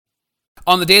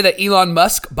On the day that Elon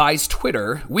Musk buys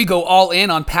Twitter, we go all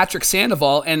in on Patrick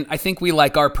Sandoval, and I think we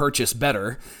like our purchase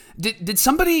better. Did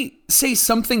somebody say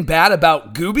something bad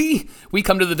about Gooby? We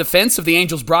come to the defense of the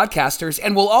Angels broadcasters,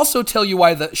 and we'll also tell you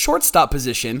why the shortstop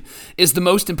position is the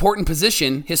most important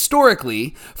position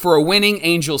historically for a winning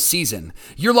Angels season.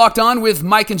 You're Locked On with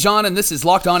Mike and John, and this is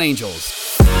Locked On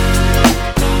Angels.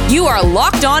 You are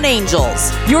Locked On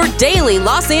Angels, your daily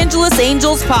Los Angeles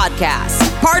Angels podcast.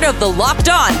 Part of the Locked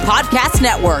On Podcast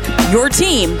Network, your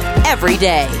team every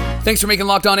day. Thanks for making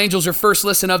Locked On Angels your first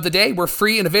listen of the day. We're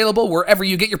free and available wherever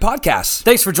you get your podcasts.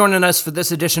 Thanks for joining us for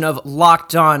this edition of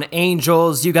Locked On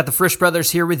Angels. You got the Frisch brothers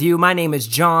here with you. My name is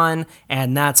John,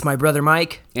 and that's my brother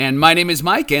Mike. And my name is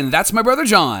Mike, and that's my brother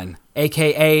John.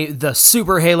 AKA the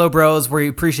Super Halo Bros. We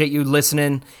appreciate you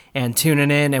listening and tuning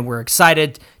in, and we're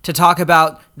excited to talk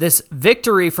about this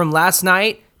victory from last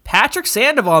night. Patrick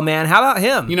Sandoval, man, how about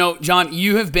him? You know, John,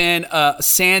 you have been a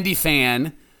Sandy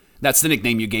fan. That's the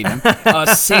nickname you gave him.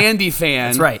 A Sandy fan.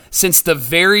 That's right. Since the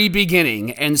very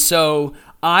beginning. And so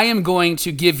I am going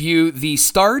to give you the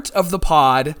start of the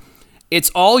pod.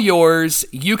 It's all yours.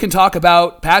 You can talk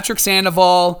about Patrick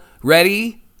Sandoval.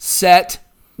 Ready, set,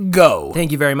 go.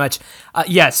 Thank you very much.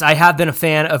 Yes, I have been a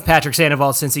fan of Patrick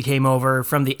Sandoval since he came over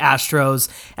from the Astros,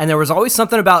 and there was always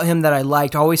something about him that I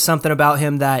liked, always something about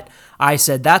him that I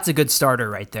said, that's a good starter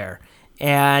right there.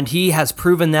 And he has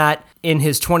proven that in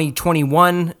his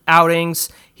 2021 outings.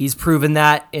 He's proven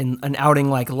that in an outing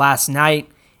like last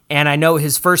night. And I know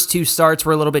his first two starts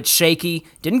were a little bit shaky,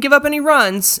 didn't give up any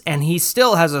runs, and he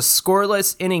still has a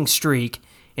scoreless inning streak.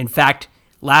 In fact,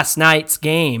 last night's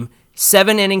game,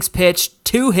 7 innings pitched,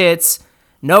 2 hits,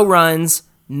 no runs,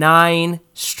 9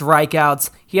 strikeouts.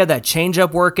 He had that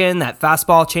changeup working, that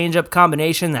fastball changeup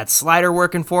combination, that slider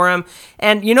working for him.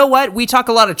 And you know what? We talk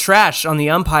a lot of trash on the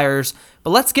umpires,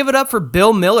 but let's give it up for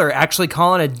Bill Miller actually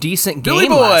calling a decent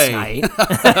game last night.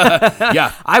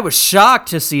 Yeah. I was shocked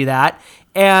to see that.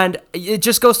 And it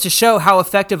just goes to show how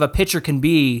effective a pitcher can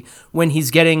be when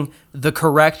he's getting the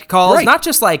correct calls. Right. Not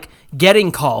just like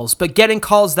getting calls, but getting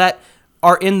calls that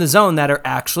are in the zone that are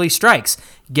actually strikes,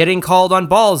 getting called on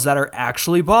balls that are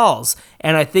actually balls.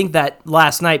 And I think that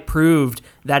last night proved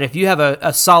that if you have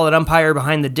a solid umpire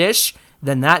behind the dish,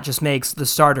 then that just makes the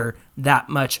starter that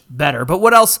much better. But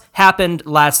what else happened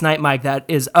last night, Mike, that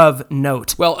is of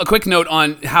note? Well, a quick note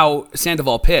on how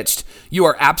Sandoval pitched. You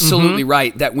are absolutely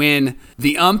right that when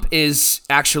the ump is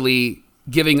actually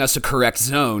giving us a correct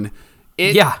zone,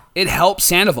 it helps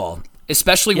Sandoval,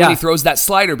 especially when he throws that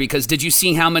slider, because did you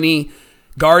see how many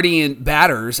Guardian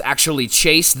batters actually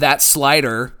chased that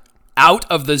slider out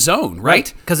of the zone,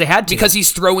 right? Because they had to. Because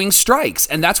he's throwing strikes,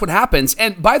 and that's what happens.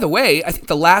 And by the way, I think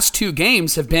the last 2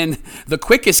 games have been the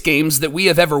quickest games that we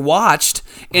have ever watched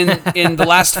in the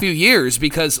last few years,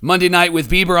 because Monday night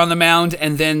with Bieber on the mound,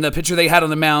 and then the pitcher they had on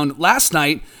the mound last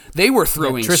night, they were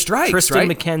throwing strikes, Tristan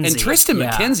right? McKenzie. And Tristan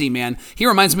McKenzie, man, he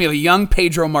reminds me of a young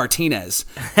Pedro Martinez.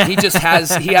 He just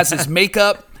has his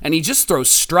makeup, and he just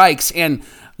throws strikes, and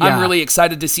I'm really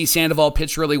excited to see Sandoval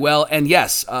pitch really well. And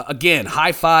yes, again,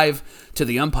 high five to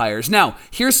the umpires. Now,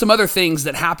 here's some other things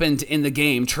that happened in the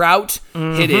game. Trout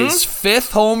hit his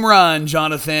 5th home run,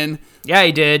 Jonathan. Yeah,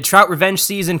 he did. Trout revenge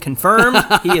season confirmed.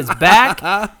 He is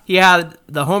back. He had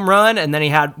the home run, and then he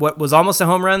had what was almost a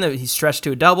home run that he stretched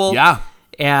to a double. Yeah.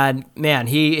 And, man,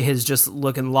 he is just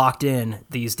looking locked in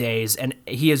these days, and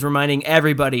he is reminding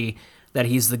everybody that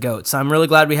he's the GOAT. So I'm really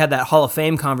glad we had that Hall of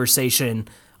Fame conversation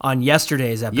on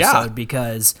yesterday's episode,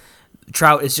 because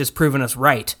Trout is just proving us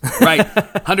right. Right.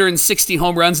 160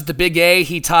 home runs at the Big A.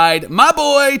 He tied my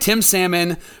boy, Tim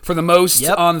Salmon, for the most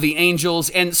on the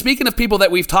Angels. And speaking of people that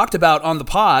we've talked about on the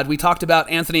pod, we talked about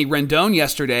Anthony Rendon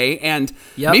yesterday, and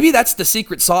maybe that's the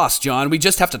secret sauce, John. We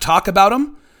just have to talk about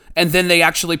him, and then they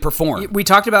actually perform. We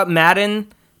talked about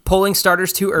Madden pulling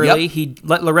starters too early. He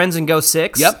let Lorenzen go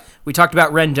 6. We talked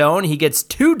about Rendon. He gets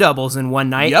 2 doubles in one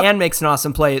night and makes an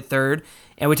awesome play at third.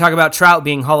 And we talk about Trout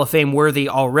being Hall of Fame worthy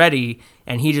already,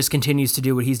 and he just continues to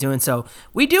do what he's doing. So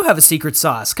we do have a secret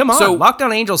sauce. Come on, so, Locked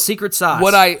On Angels secret sauce.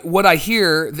 What I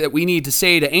hear that we need to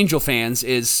say to Angel fans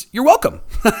is, you're welcome.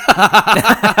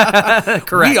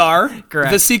 Correct. We are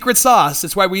the secret sauce.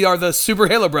 That's why we are the Super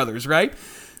Halo Brothers, right?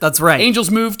 That's right. Angels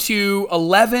moved to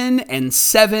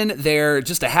 11-7. They're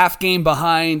just a half game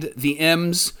behind the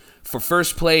M's for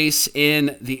first place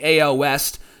in the AL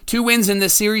West. 2 wins in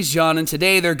this series, John, and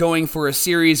today they're going for a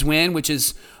series win, which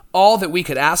is all that we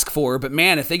could ask for. But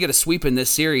man, if they get a sweep in this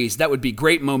series, that would be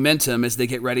great momentum as they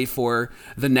get ready for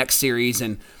the next series.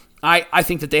 And I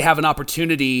think that they have an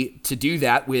opportunity to do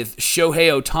that with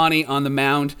Shohei Ohtani on the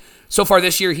mound. So far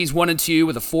this year, he's 1-2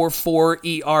 with a 4.4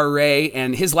 ERA,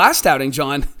 and his last outing,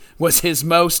 John, was his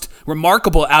most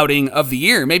remarkable outing of the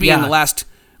year, maybe in the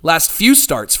last few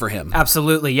starts for him.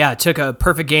 Absolutely, yeah. Took a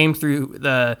perfect game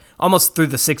almost through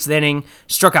the 6th inning,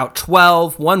 struck out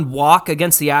 12, one walk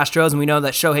against the Astros, and we know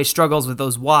that Shohei struggles with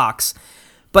those walks.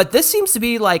 But this seems to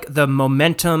be like the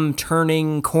momentum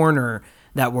turning corner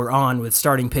that we're on with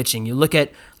starting pitching. You look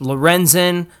at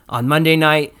Lorenzen on Monday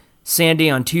night, Sandy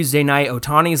on Tuesday night,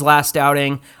 Ohtani's last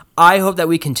outing. I hope that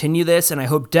we continue this, and I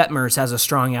hope Detmers has a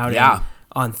strong outing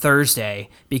on Thursday,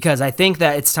 because I think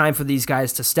that it's time for these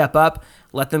guys to step up,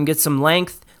 let them get some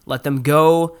length, let them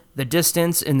go the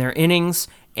distance in their innings,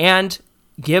 and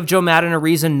give Joe Maddon a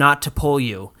reason not to pull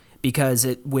you. Because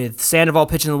with Sandoval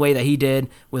pitching the way that he did,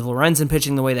 with Lorenzen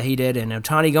pitching the way that he did, and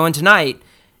Ohtani going tonight,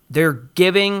 they're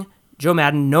giving Joe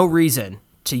Maddon no reason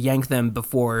to yank them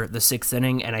before the 6th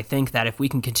inning. And I think that if we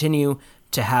can continue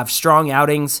to have strong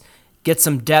outings, get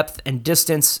some depth and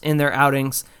distance in their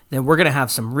outings, then we're going to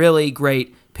have some really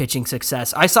great pitching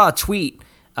success. I saw a tweet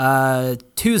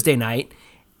Tuesday night,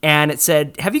 and it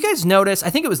said, have you guys noticed, I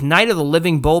think it was Night of the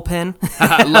Living Bullpen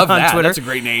I love on that. Twitter. That's a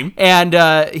great name.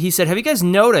 And he said, have you guys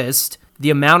noticed the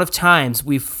amount of times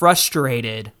we've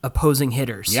frustrated opposing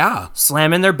hitters? Yeah.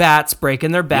 Slamming their bats,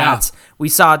 breaking their bats. Yeah. We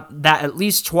saw that at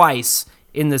least twice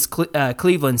in this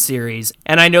Cleveland series.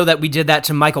 And I know that we did that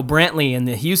to Michael Brantley in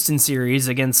the Houston series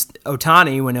against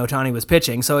Ohtani when Ohtani was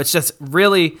pitching. So it's just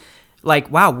really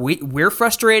like, wow, we're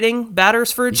frustrating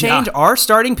batters for a change. Yeah. Our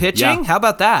starting pitching? Yeah. How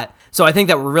about that? So I think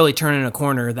that we're really turning a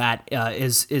corner that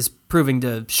is proving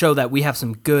to show that we have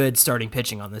some good starting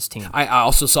pitching on this team. I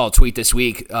also saw a tweet this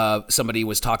week. Somebody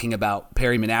was talking about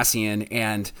Perry Manassian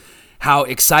and how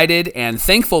excited and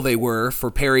thankful they were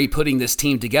for Perry putting this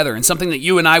team together. And something that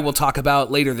you and I will talk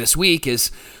about later this week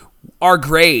is our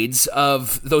grades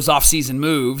of those offseason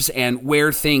moves and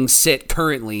where things sit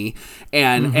currently.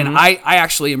 And I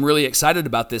actually am really excited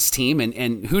about this team.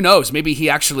 And who knows, maybe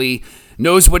he actually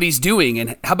knows what he's doing.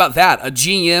 And how about that? A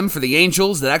GM for the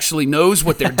Angels that actually knows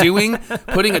what they're doing,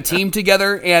 putting a team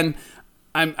together. And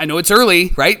I know it's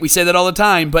early, right? We say that all the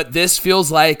time, but this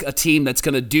feels like a team that's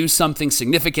going to do something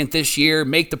significant this year,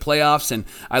 make the playoffs. And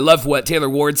I love what Taylor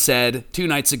Ward said 2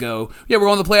 nights ago. Yeah, we're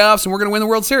going to the playoffs and we're going to win the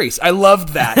World Series. I loved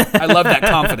that. I love that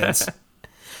confidence.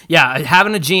 Yeah,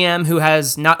 having a GM who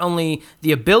has not only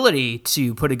the ability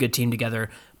to put a good team together,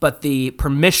 but the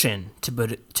permission to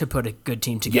put a good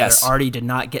team together. Yes. Artie did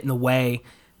not get in the way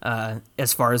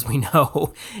as far as we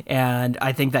know. And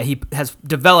I think that he has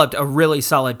developed a really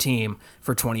solid team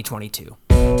for 2022.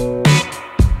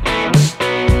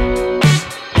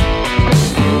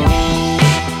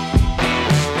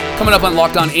 Coming up on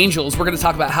Locked On Angels, we're going to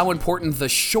talk about how important the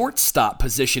shortstop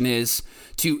position is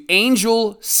to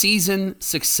Angel season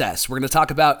success. We're going to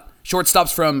talk about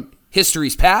shortstops from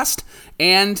history's past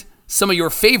and some of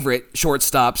your favorite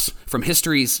shortstops from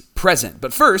history's present.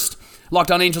 But first,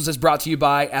 Locked On Angels is brought to you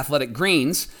by Athletic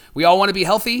Greens. We all want to be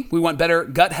healthy. We want better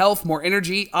gut health, more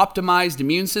energy, optimized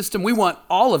immune system. We want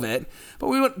all of it, but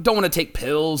we don't want to take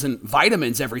pills and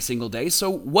vitamins every single day. So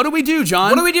what do,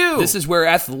 John? What do we do? This is where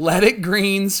Athletic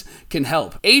Greens can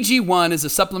help. AG1 is a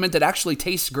supplement that actually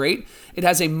tastes great. It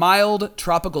has a mild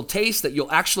tropical taste that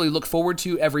you'll actually look forward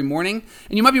to every morning.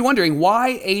 And you might be wondering,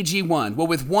 why AG1? Well,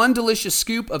 with one delicious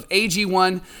scoop of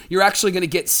AG1, you're actually going to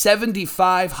get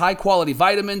 75 high-quality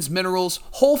vitamins, minerals,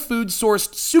 whole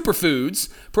food-sourced superfoods,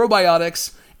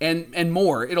 probiotics, and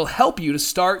more. It'll help you to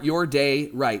start your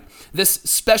day right. This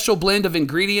special blend of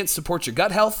ingredients supports your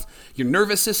gut health, your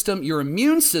nervous system, your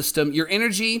immune system, your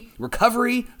energy,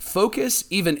 recovery, focus,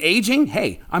 even aging.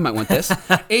 Hey, I might want this.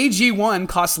 AG1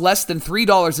 costs less than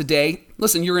 $3 a day.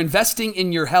 Listen, you're investing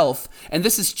in your health, and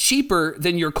this is cheaper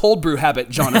than your cold brew habit,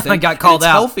 Jonathan. I got called out.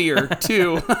 It's healthier,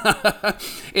 too.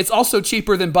 It's also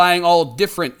cheaper than buying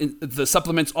the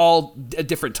supplements all at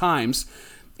different times.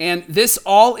 And this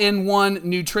all-in-one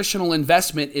nutritional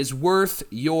investment is worth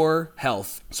your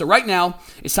health. So right now,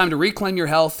 it's time to reclaim your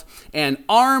health and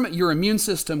arm your immune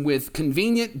system with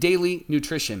convenient daily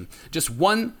nutrition. Just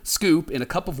one scoop in a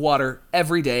cup of water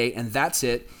every day, and that's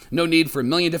it. No need for a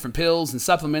million different pills and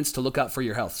supplements to look out for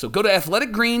your health. So go to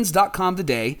athleticgreens.com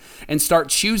today and start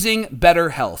choosing better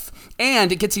health.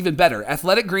 And it gets even better.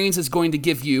 Athletic Greens is going to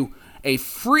give you a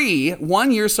free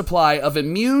 1-year supply of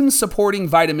immune-supporting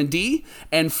vitamin D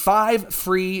and 5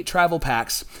 free travel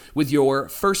packs with your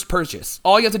first purchase.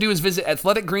 All you have to do is visit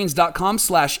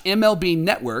athleticgreens.com/MLB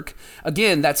Network.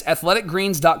 Again, that's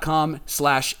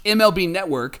athleticgreens.com/MLB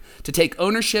Network to take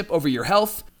ownership over your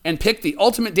health and pick the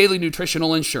ultimate daily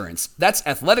nutritional insurance. That's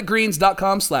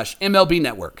athleticgreens.com/MLB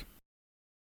Network.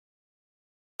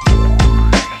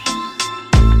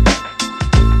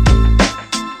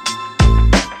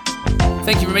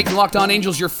 Thank you for making Locked On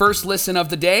Angels your first listen of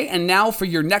the day. And now for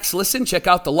your next listen, check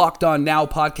out the Locked On Now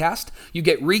podcast. You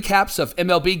get recaps of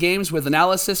MLB games with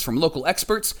analysis from local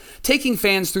experts, taking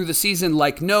fans through the season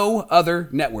like no other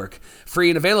network. Free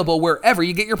and available wherever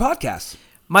you get your podcasts.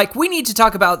 Mike, we need to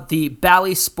talk about the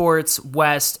Bally Sports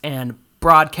West and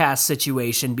broadcast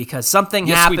situation because something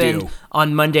happened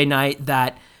on Monday night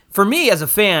that, for me as a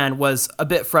fan, was a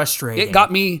bit frustrating. It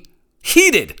got me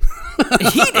heated.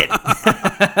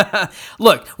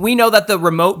 Look, we know that the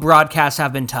remote broadcasts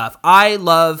have been tough. I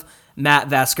love Matt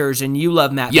Vasgersian. You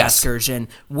love Matt Vasgersian.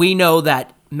 We know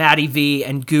that Matty V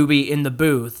and Gooby in the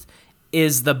booth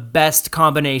is the best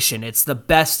combination. It's the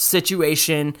best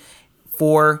situation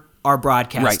for our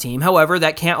broadcast team. However,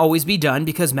 that can't always be done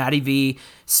because Matty V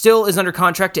still is under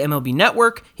contract to MLB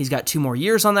Network. He's got 2 more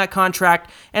years on that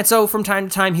contract. And so from time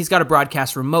to time, he's got to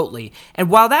broadcast remotely. And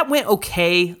while that went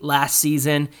okay last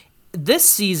season, this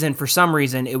season, for some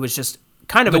reason, it was just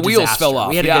kind of a disaster. The wheels fell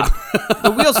off.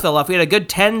 The wheels fell off. We had a good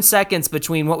 10 seconds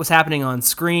between what was happening on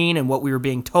screen and what we were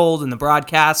being told in the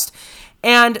broadcast.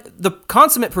 And the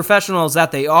consummate professionals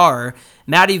that they are,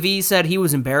 Matty V said he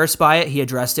was embarrassed by it. He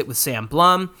addressed it with Sam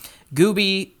Blum.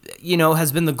 Gooby,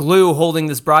 has been the glue holding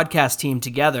this broadcast team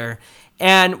together.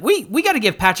 And we got to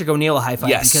give Patrick O'Neill a high five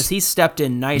because he stepped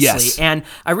in nicely. Yes. And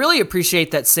I really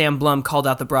appreciate that Sam Blum called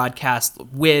out the broadcast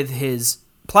with his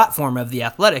platform of The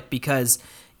Athletic because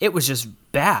it was just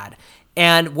bad.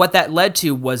 And what that led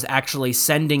to was actually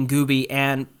sending Gooby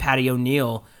and Patty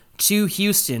O'Neill to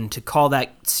Houston to call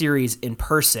that series in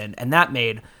person, and that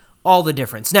made all the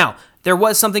difference. Now, there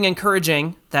was something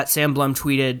encouraging that Sam Blum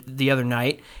tweeted the other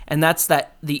night, and that's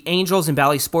that the Angels and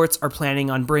Bally Sports are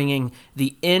planning on bringing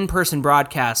the in-person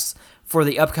broadcasts for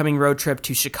the upcoming road trip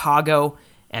to Chicago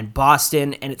and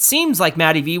Boston, and it seems like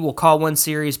Matty V will call one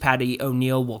series, Patty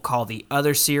O'Neill will call the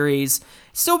other series.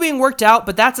 Still being worked out,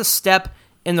 but that's a step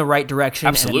in the right direction.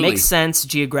 Absolutely. And it makes sense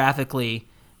geographically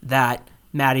that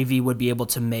Matty V would be able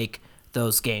to make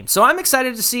those games. So I'm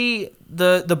excited to see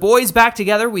the boys back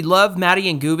together. We love Matty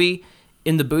and Gooby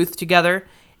in the booth together.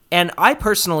 And I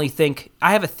personally think,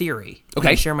 I have a theory. Okay.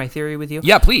 Can I share my theory with you?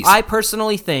 Yeah, please. I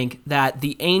personally think that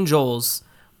the Angels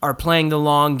are playing the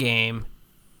long game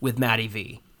with Matty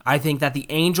V. I think that the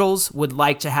Angels would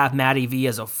like to have Matty V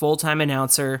as a full-time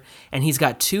announcer, and he's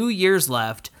got 2 years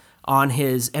left on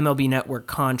his MLB Network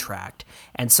contract.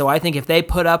 And so I think if they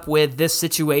put up with this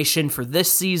situation for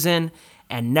this season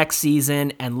and next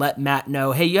season and let Matt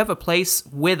know, hey, you have a place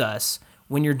with us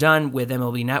when you're done with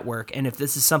MLB Network, and if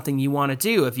this is something you want to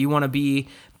do, if you want to be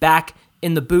back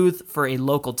in the booth for a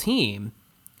local team,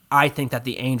 I think that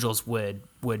the Angels would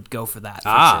go for that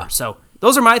for sure. So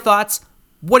those are my thoughts.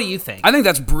 What do you think? I think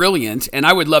that's brilliant, and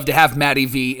I would love to have Matty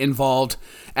V involved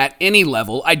at any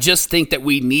level. I just think that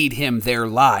we need him there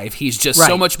live. He's just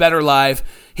so much better live.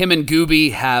 Him and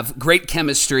Gooby have great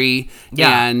chemistry,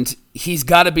 and he's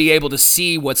got to be able to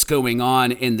see what's going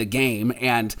on in the game.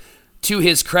 And to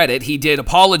his credit, he did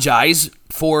apologize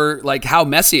for how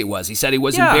messy it was. He said he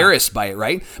was embarrassed by it,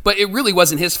 right? But it really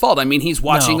wasn't his fault. I mean, he's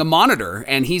watching a monitor,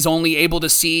 and he's only able to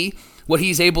see what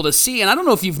he's able to see. And I don't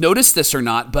know if you've noticed this or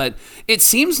not, but it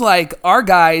seems like our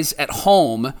guys at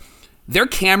home, their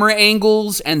camera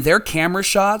angles and their camera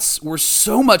shots were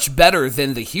so much better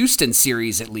than the Houston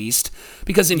series, at least,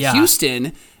 because in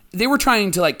Houston, they were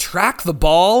trying to track the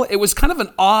ball. It was kind of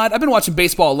an odd, I've been watching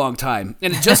baseball a long time,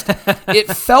 and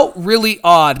it felt really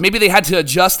odd. Maybe they had to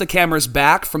adjust the cameras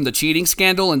back from the cheating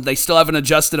scandal, and they still haven't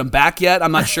adjusted them back yet.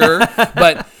 I'm not sure,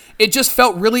 but it just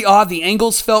felt really odd. The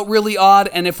angles felt really odd,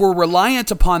 and if we're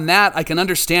reliant upon that, I can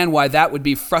understand why that would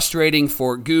be frustrating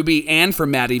for Gooby and for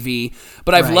Matty V.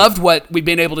 But I've loved what we've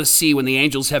been able to see when the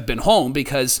Angels have been home,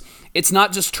 because it's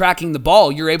not just tracking the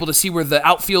ball. You're able to see where the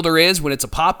outfielder is when it's a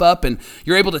pop-up, and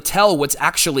you're able to tell what's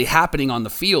actually happening on the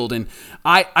field, and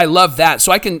I love that.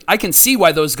 So I can see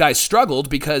why those guys struggled,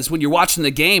 because when you're watching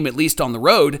the game, at least on the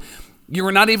road, you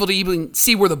were not able to even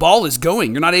see where the ball is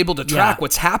going. You're not able to track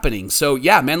what's happening. So,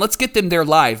 man, let's get them there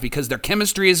live because their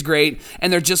chemistry is great,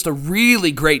 and they're just a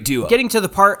really great duo. Getting to the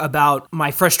part about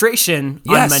my frustration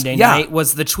on Monday night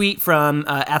was the tweet from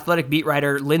Athletic beat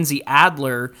writer Lindsay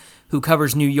Adler, who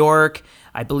covers New York.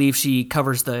 I believe she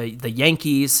covers the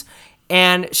Yankees.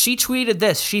 And she tweeted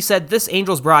this. She said, "This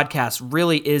Angels broadcast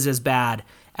really is as bad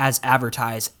as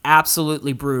advertised.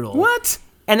 Absolutely brutal." What?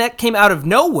 And that came out of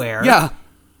nowhere. Yeah.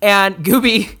 And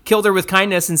Gooby killed her with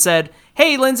kindness and said,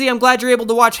 "Hey, Lindsay, I'm glad you're able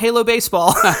to watch Halo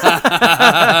baseball."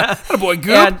 Attaboy,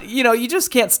 Goob. And, you just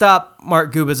can't stop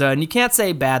Mark Gubicza, and you can't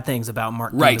say bad things about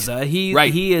Mark Gubicza.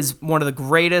 He is one of the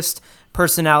greatest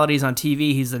personalities on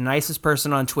TV. He's the nicest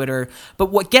person on Twitter.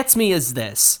 But what gets me is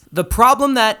this. The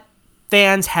problem that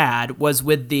fans had was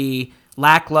with the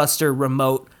lackluster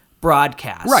remote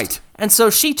broadcast. Right. And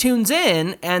so she tunes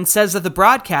in and says that the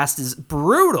broadcast is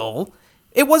brutal.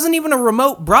 It wasn't even a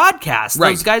remote broadcast. Right.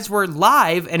 Those guys were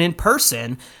live and in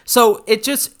person. So it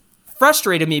just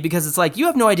frustrated me because it's like, you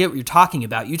have no idea what you're talking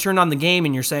about. You turn on the game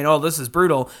and you're saying, oh, this is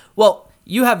brutal. Well,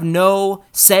 you have no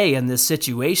say in this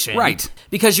situation. Right.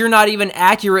 Because you're not even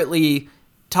accurately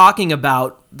talking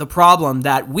about the problem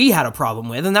that we had a problem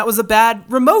with, and that was a bad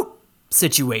remote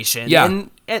situation. Yeah.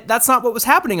 And that's not what was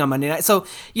happening on Monday night. So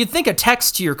you'd think a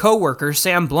text to your coworker,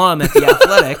 Sam Blum at The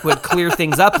Athletic, would clear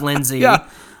things up, Lindsay. Yeah.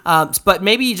 But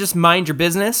maybe you just mind your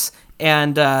business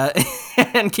and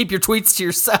and keep your tweets to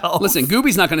yourself. Listen,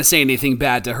 Gooby's not going to say anything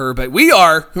bad to her, but we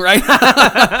are, right?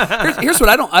 Here's what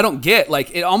I don't get.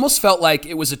 Like, it almost felt like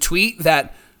it was a tweet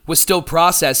that was still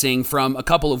processing from a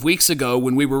couple of weeks ago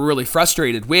when we were really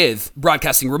frustrated with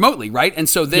broadcasting remotely, right? And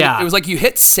so then it was like you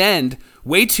hit send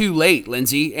way too late,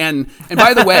 Lindsay. And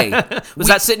by the way, was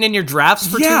that sitting in your drafts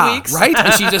for 2 weeks? Right?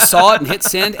 And she just saw it and hit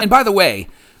send. And by the way,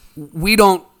 we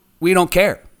don't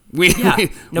care. We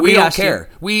don't care.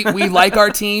 We like our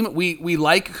team. We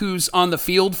like who's on the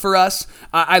field for us.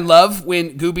 I love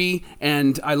when Gooby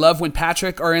and I love when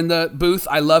Patrick are in the booth.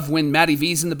 I love when Maddie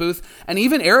V's in the booth, and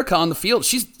even Erica on the field.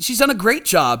 She's done a great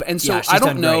job, and so I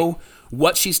don't know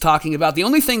what she's talking about. The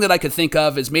only thing that I could think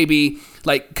of is maybe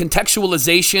like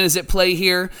contextualization is at play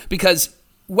here, because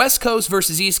West Coast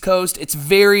versus East Coast, it's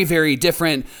very, very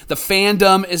different. The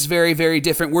fandom is very, very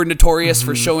different. We're notorious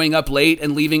for showing up late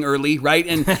and leaving early, right?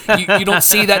 And you don't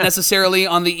see that necessarily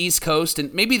on the East Coast.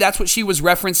 And maybe that's what she was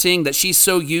referencing, that she's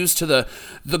so used to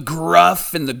the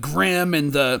gruff and the grim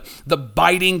and the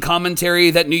biting commentary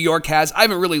that New York has. I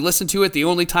haven't really listened to it. The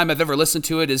only time I've ever listened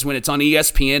to it is when it's on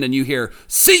ESPN and you hear,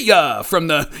 "See ya" from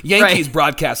the Yankees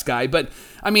broadcast guy. But,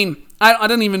 I mean, I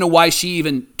don't even know why she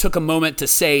even took a moment to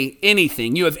say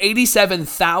anything. You have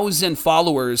 87,000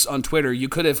 followers on Twitter. You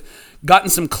could have gotten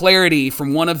some clarity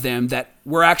from one of them that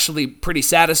we're actually pretty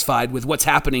satisfied with what's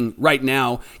happening right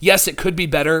now. Yes, it could be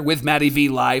better with Maddie V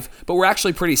live, but we're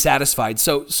actually pretty satisfied.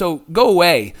 So go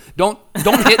away. Don't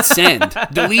hit send.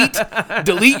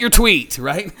 Delete your tweet,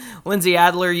 right? Lindsay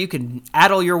Adler, you can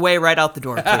addle your way right out the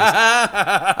door,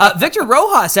 please. Victor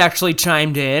Rojas actually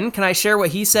chimed in. Can I share what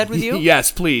he said with you?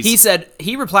 Yes, please.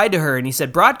 He replied to her and he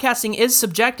said, broadcasting is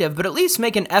subjective, but at least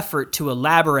make an effort to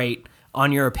elaborate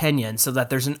on your opinion so that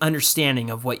there's an understanding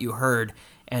of what you heard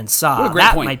and saw.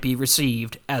 That might be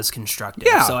received as constructive.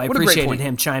 Yeah, so I appreciated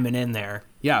him chiming in there.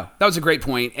 Yeah, that was a great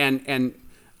point. And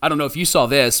I don't know if you saw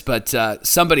this, but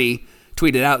somebody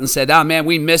tweeted out and said, man,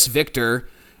 we miss Victor.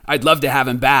 I'd love to have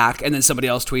him back. And then somebody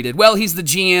else tweeted, well, he's the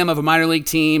GM of a minor league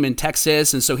team in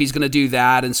Texas, and so he's going to do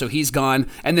that, and so he's gone.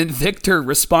 And then Victor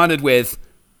responded with,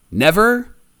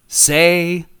 never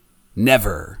say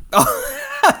never.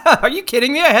 Are you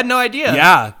kidding me? I had no idea.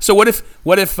 Yeah. So what if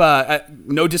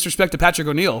no disrespect to Patrick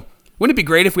O'Neill, wouldn't it be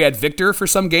great if we had Victor for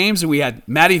some games and we had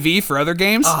Matty V for other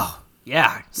games? Oh,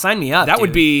 yeah. Sign me up, That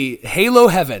would be Halo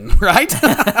heaven, right?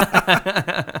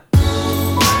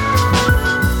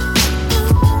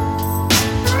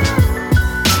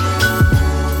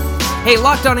 Hey,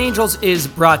 Locked On Angels is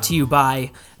brought to you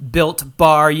by Built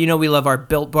Bar. You know we love our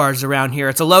Built Bars around here.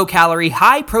 It's a low-calorie,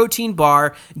 high-protein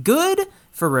bar, good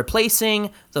for replacing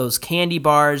those candy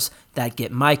bars that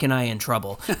get Mike and I in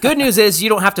trouble. Good news is you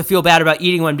don't have to feel bad about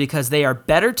eating one because they are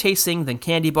better tasting than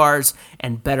candy bars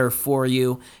and better for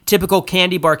you. Typical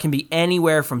candy bar can be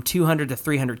anywhere from 200 to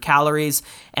 300 calories,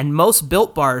 and most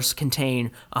Built Bars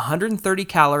contain 130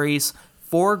 calories,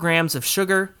 4 grams of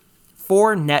sugar,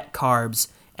 4 net carbs,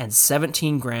 and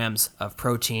 17 grams of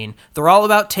protein. They're all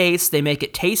about taste. They make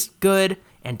it taste good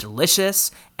and delicious,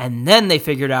 and then they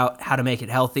figured out how to make it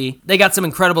healthy. They got some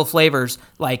incredible flavors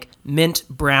like mint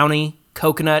brownie,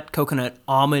 coconut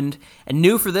almond, and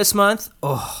new for this month,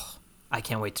 I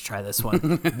can't wait to try this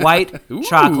one. White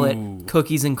chocolate,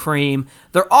 cookies and cream.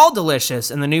 They're all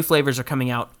delicious, and the new flavors are coming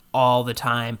out all the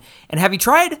time. And have you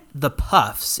tried the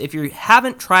Puffs? If you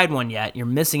haven't tried one yet, you're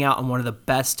missing out on one of the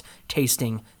best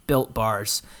tasting Built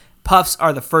Bars. Puffs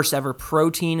are the first ever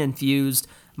protein-infused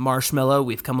marshmallow.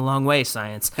 We've come a long way,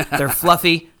 science. They're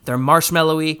fluffy, they're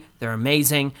marshmallowy, they're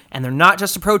amazing, and they're not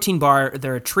just a protein bar,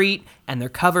 they're a treat, and they're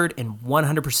covered in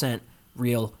 100%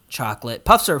 real chocolate.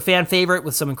 Puffs are a fan favorite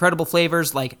with some incredible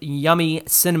flavors like yummy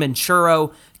cinnamon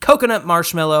churro, coconut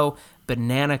marshmallow,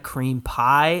 banana cream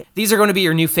pie. These are going to be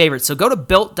your new favorites. So go to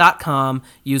Built.com,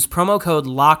 use promo code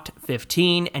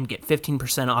LOCKED15 and get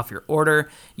 15% off your order.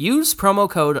 Use promo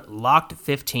code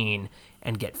LOCKED15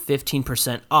 and get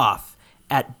 15% off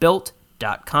at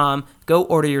Built.com. Go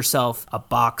order yourself a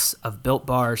box of Built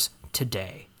Bars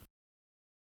today.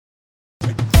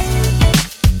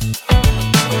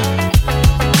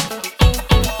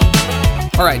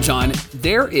 All right, John,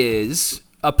 there is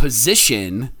a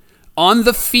position on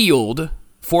the field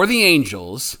for the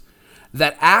Angels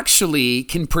that actually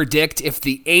can predict if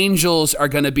the Angels are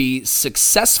going to be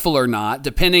successful or not,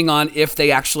 depending on if they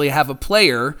actually have a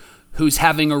player who's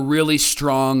having a really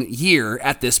strong year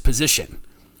at this position.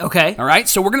 Okay. All right,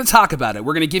 so we're going to talk about it.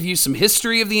 We're going to give you some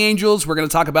history of the Angels. We're going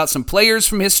to talk about some players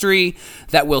from history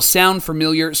that will sound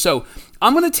familiar. So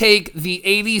I'm going to take the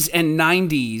 80s and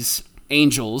 90s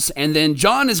Angels, and then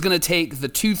John is going to take the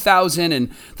 2000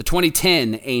 and the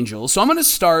 2010 Angels. So I'm going to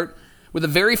start with a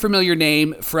very familiar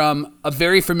name from a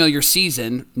very familiar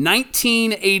season,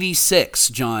 1986,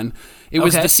 John. It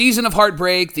was the season of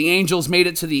heartbreak. The Angels made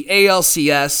it to the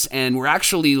ALCS and were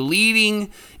actually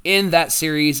leading in that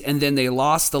series, and then they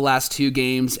lost the last two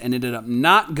games and ended up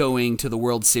not going to the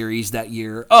World Series that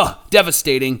year. Oh,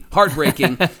 devastating,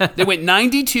 heartbreaking. They went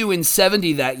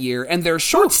 92-70 that year, and their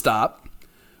shortstop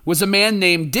was a man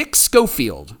named Dick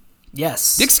Schofield.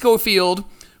 Yes. Dick Schofield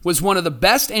was one of the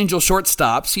best Angel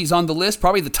shortstops. He's on the list,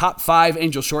 probably the top 5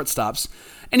 Angel shortstops.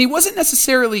 And he wasn't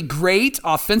necessarily great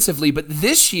offensively, but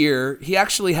this year he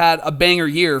actually had a banger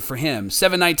year for him.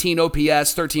 719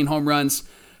 OPS, 13 home runs,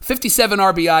 57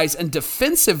 RBIs, and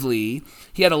defensively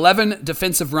he had 11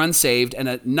 defensive runs saved and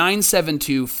a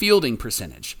 .972 fielding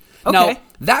percentage. Okay. Now,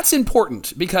 that's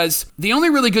important because the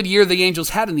only really good year the Angels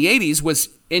had in the 80s was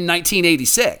in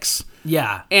 1986.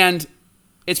 Yeah. And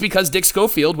it's because Dick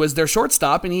Schofield was their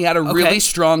shortstop, and he had a really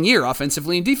strong year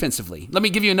offensively and defensively. Let me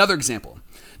give you another example.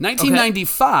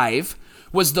 1995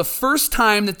 was the first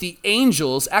time that the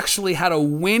Angels actually had a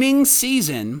winning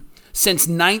season since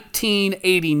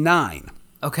 1989.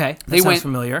 Okay, that they sounds went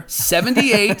familiar.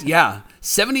 78,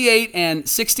 78 and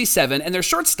 67, and their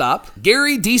shortstop,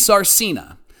 Gary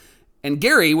DiSarcina. And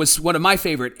Gary was one of my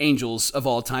favorite Angels of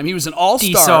all time. He was an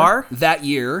all-star that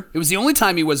year. It was the only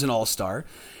time he was an all-star.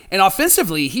 And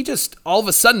offensively, he just all of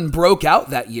a sudden broke out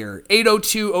that year.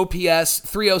 802 OPS,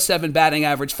 307 batting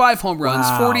average, 5 home runs,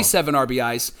 47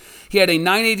 RBIs. He had a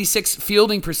 .986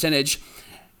 fielding percentage,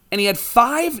 and he had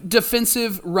 5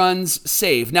 defensive runs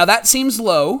saved. Now, that seems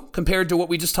low compared to what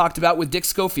we just talked about with Dick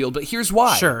Schofield, but here's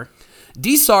why. Sure.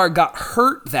 DiSar got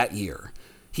hurt that year.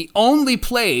 He only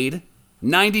played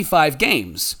 95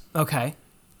 games. Okay.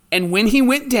 And when he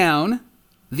went down,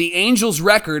 the Angels'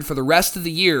 record for the rest of the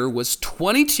year was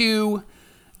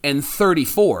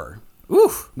 22-34.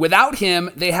 Oof. Without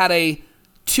him, they had a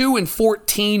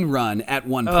 2-14 run at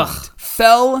one point.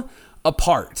 Fell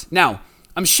apart. Now,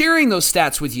 I'm sharing those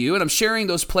stats with you, and I'm sharing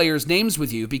those players' names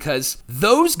with you because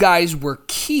those guys were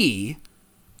key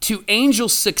to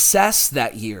Angels' success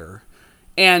that year.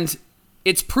 And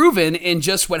it's proven in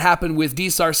just what happened with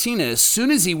DiSarcina. As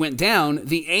soon as he went down,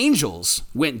 the Angels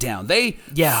went down. They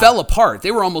fell apart.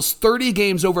 They were almost 30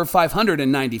 games over 500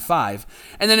 in 95.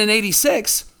 And then in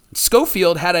 86,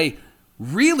 Schofield had a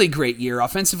really great year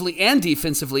offensively and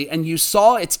defensively, and you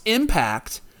saw its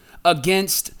impact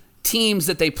against teams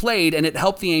that they played, and it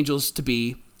helped the Angels to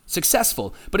be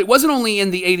successful. But it wasn't only in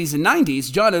the 80s and 90s,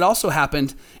 John, it also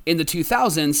happened in the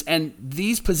 2000s, and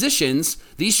these positions,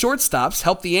 these shortstops,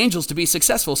 helped the Angels to be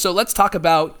successful. So let's talk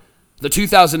about the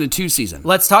 2002 season.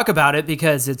 Let's talk about it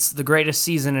because it's the greatest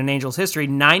season in Angels history.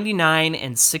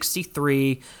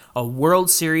 99-63, a World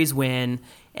Series win,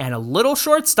 and a little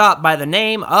shortstop by the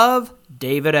name of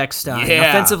David Eckstein.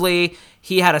 Yeah. Offensively,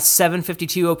 he had a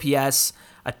 .752 OPS,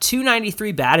 a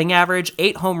 .293 batting average,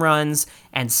 8 home runs,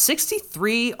 and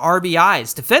 63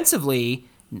 RBIs. Defensively,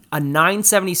 a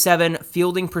 .977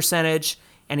 fielding percentage,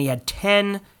 and he had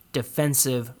 10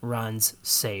 defensive runs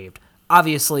saved.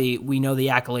 Obviously, we know the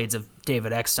accolades of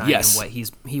David Eckstein and what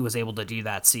he was able to do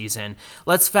that season.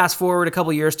 Let's fast forward a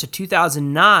couple years to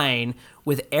 2009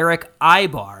 with Eric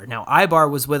Aybar. Now, Aybar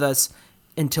was with us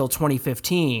until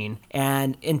 2015,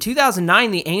 and in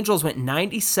 2009 the Angels went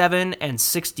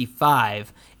 97-65.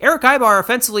 Eric Aybar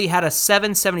offensively had a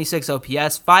 .776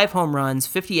 OPS, 5 home runs,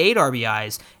 58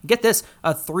 RBIs. Get this,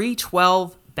 a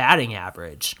 .312 batting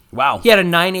average. Wow. He had a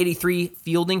 .983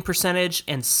 fielding percentage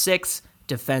and 6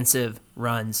 defensive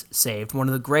runs saved. One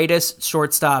of the greatest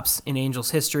shortstops in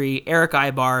Angels history. Eric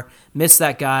Aybar, missed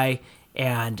that guy,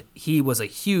 and he was a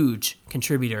huge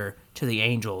contributor to the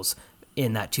Angels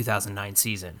in that 2009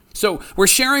 season. So we're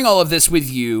sharing all of this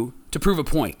with you to prove a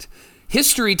point.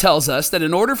 History tells us that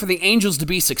in order for the Angels to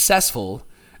be successful,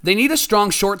 they need a strong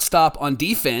shortstop on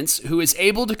defense who is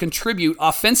able to contribute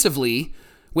offensively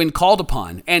when called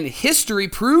upon. And history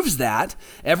proves that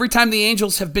every time the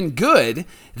Angels have been good,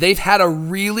 they've had a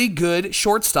really good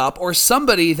shortstop or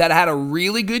somebody that had a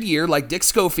really good year like Dick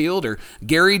Schofield or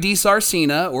Gary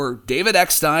DiSarcina or David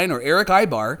Eckstein or Eric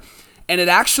Aybar. and it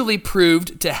actually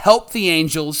proved to help the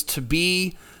Angels to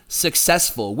be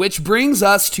successful, which brings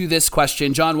us to this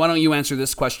question. John, why don't you answer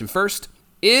this question first?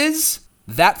 Is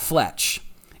that Fletch?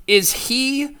 Is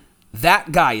he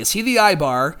that guy? Is he the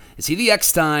Ibar? Is he the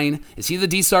Eckstein? Is he the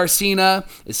DiSarcina?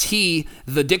 Is he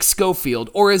the Dick Schofield?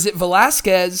 Or is it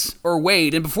Velasquez or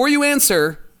Wade? And before you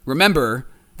answer, remember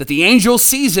that the Angels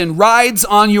season rides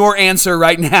on your answer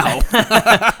right now.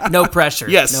 No pressure.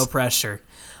 Yes. No pressure.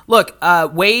 Look,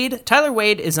 Tyler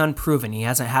Wade is unproven. He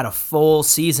hasn't had a full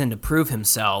season to prove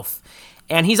himself,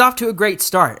 and he's off to a great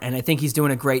start, and I think he's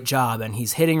doing a great job, and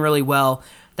he's hitting really well.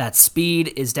 That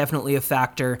speed is definitely a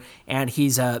factor, and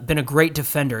he's been a great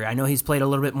defender. I know he's played a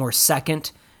little bit more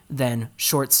second than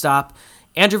shortstop.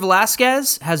 Andrew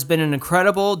Velasquez has been an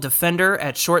incredible defender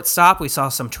at shortstop. We saw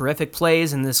some terrific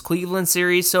plays in this Cleveland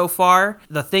series so far.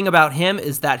 The thing about him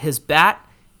is that his bat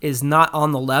is not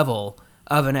on the level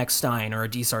of an Eckstein or a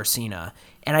DiSarcina,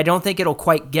 and I don't think it'll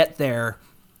quite get there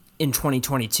in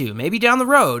 2022. Maybe down the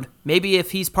road, maybe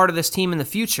if he's part of this team in the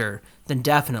future, then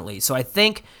definitely. So I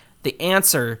think the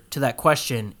answer to that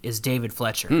question is David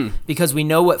Fletcher, because we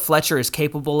know what Fletcher is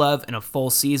capable of in a full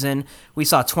season. We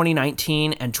saw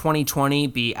 2019 and 2020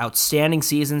 be outstanding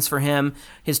seasons for him.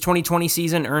 His 2020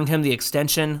 season earned him the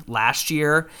extension last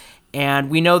year, and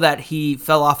we know that he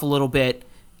fell off a little bit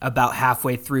about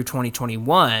halfway through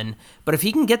 2021, but if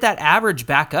he can get that average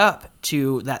back up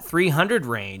to that 300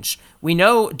 range, we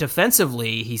know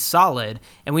defensively he's solid,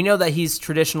 and we know that he's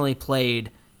traditionally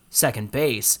played second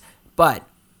base, but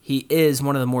he is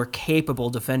one of the more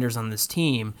capable defenders on this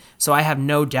team, so I have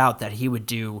no doubt that he would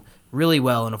do really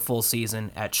well in a full season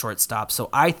at shortstop. So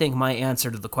I think my answer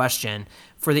to the question,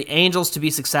 for the Angels to be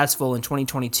successful in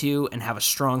 2022 and have a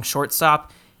strong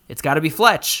shortstop, it's got to be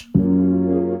Fletch.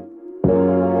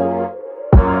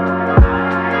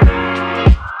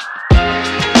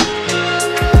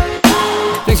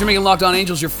 Thanks for making Locked On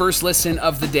Angels your first listen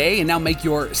of the day, and now make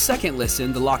your second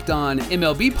listen, the Locked On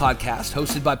MLB podcast,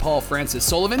 hosted by Paul Francis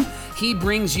Sullivan. He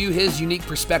brings you his unique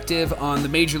perspective on the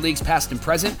major leagues past and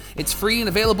present. It's free and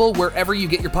available wherever you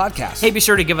get your podcasts. Hey, be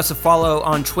sure to give us a follow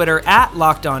on Twitter at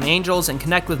Locked On Angels, and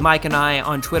connect with Mike and I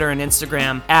on Twitter and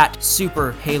Instagram at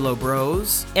Super Halo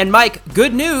Bros. And Mike,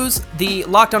 good news, the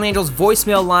Locked On Angels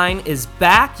voicemail line is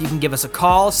back. You can give us a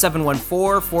call,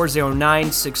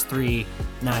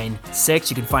 714-409-6396.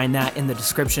 You can find that in the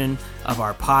description of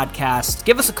our podcast.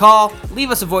 Give us a call,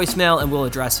 leave us a voicemail, and we'll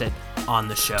address it on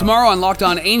the show. Tomorrow on Locked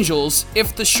On Angels,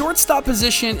 if the shortstop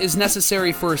position is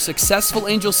necessary for a successful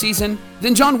Angel season,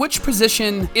 then John, which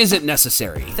position isn't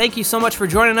necessary? Thank you so much for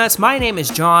joining us. My name is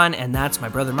John, and that's my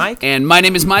brother Mike. And my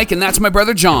name is Mike, and that's my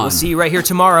brother John. We'll see you right here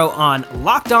tomorrow on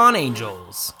Locked On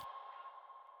Angels.